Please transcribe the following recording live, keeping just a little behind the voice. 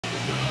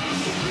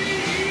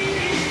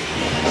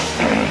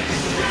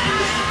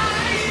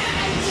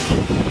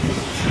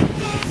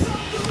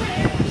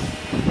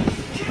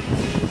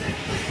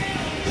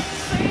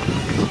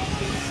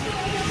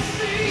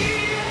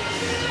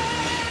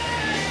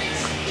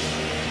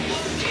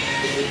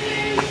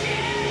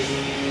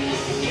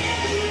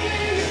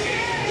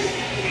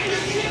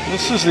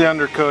This is the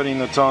undercoating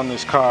that's on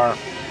this car.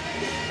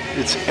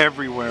 It's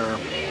everywhere.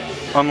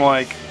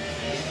 Unlike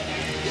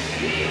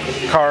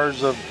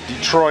cars of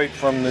Detroit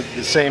from the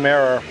same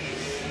era,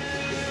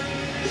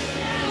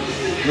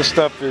 this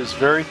stuff is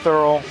very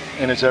thorough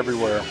and it's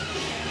everywhere.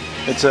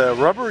 It's a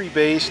rubbery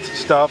based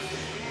stuff,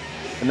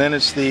 and then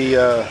it's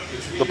the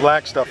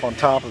black stuff on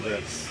top of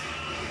it.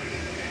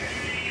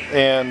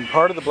 And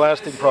part of the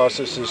blasting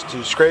process is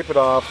to scrape it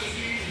off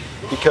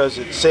because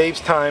it saves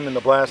time in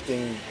the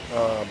blasting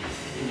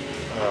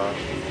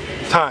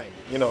time.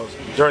 You know,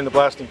 during the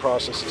blasting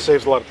process, it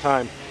saves a lot of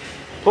time.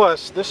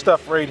 Plus, this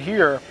stuff right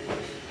here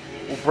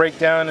will break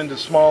down into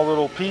small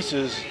little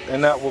pieces,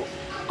 and that will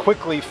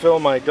quickly fill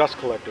my dust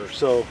collector.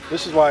 So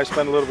this is why I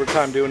spend a little bit of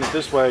time doing it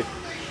this way.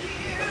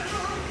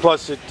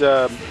 Plus, it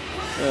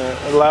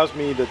allows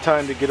me the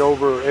time to get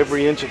over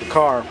every inch of the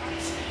car,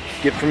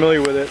 get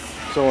familiar with it.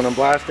 So when I'm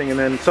blasting, and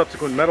then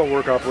subsequent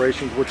metalwork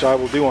operations, which I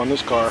will do on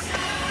this car.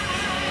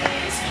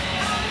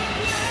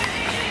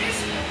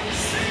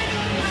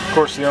 Of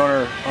course, the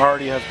owner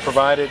already has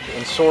provided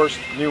and sourced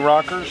new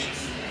rockers.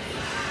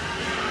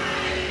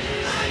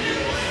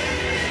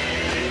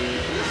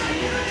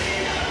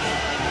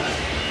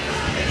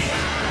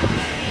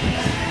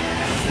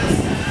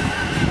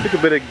 Took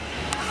a bit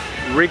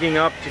of rigging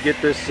up to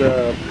get this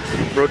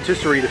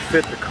rotisserie to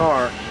fit the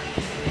car.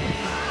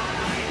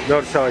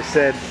 Notice how I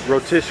said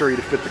rotisserie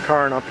to fit the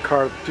car, not the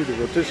car to the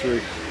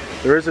rotisserie.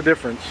 There is a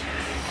difference,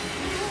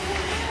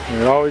 and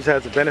it always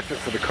has a benefit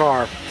for the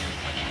car.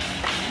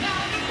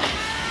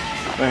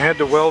 I had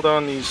to weld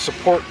on these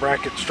support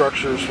bracket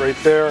structures right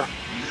there.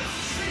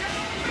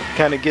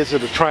 Kind of gives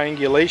it a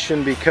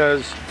triangulation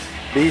because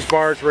these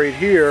bars right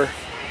here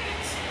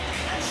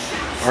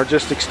are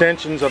just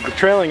extensions of the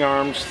trailing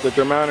arms that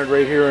they're mounted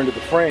right here into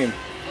the frame,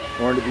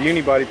 or into the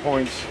unibody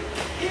points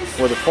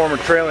where the former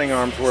trailing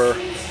arms were.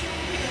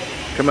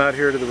 Come out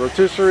here to the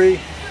rotisserie,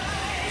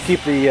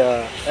 keep the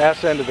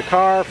ass end of the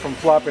car from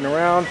flopping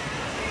around.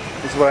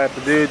 This is what I have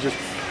to do. Just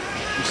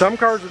some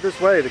cars are this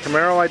way. The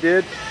Camaro I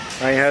did.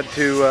 I had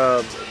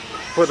to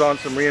put on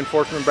some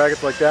reinforcement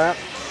brackets like that,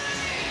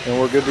 and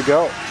we're good to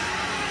go.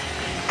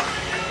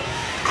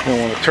 I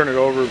don't want to turn it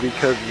over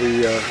because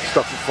the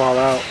stuff will fall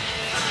out.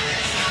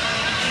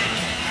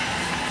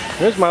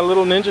 Here's my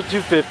little Ninja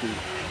 250.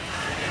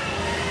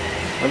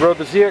 I rode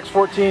the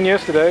ZX14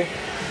 yesterday.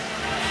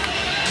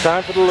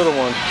 Time for the little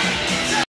one.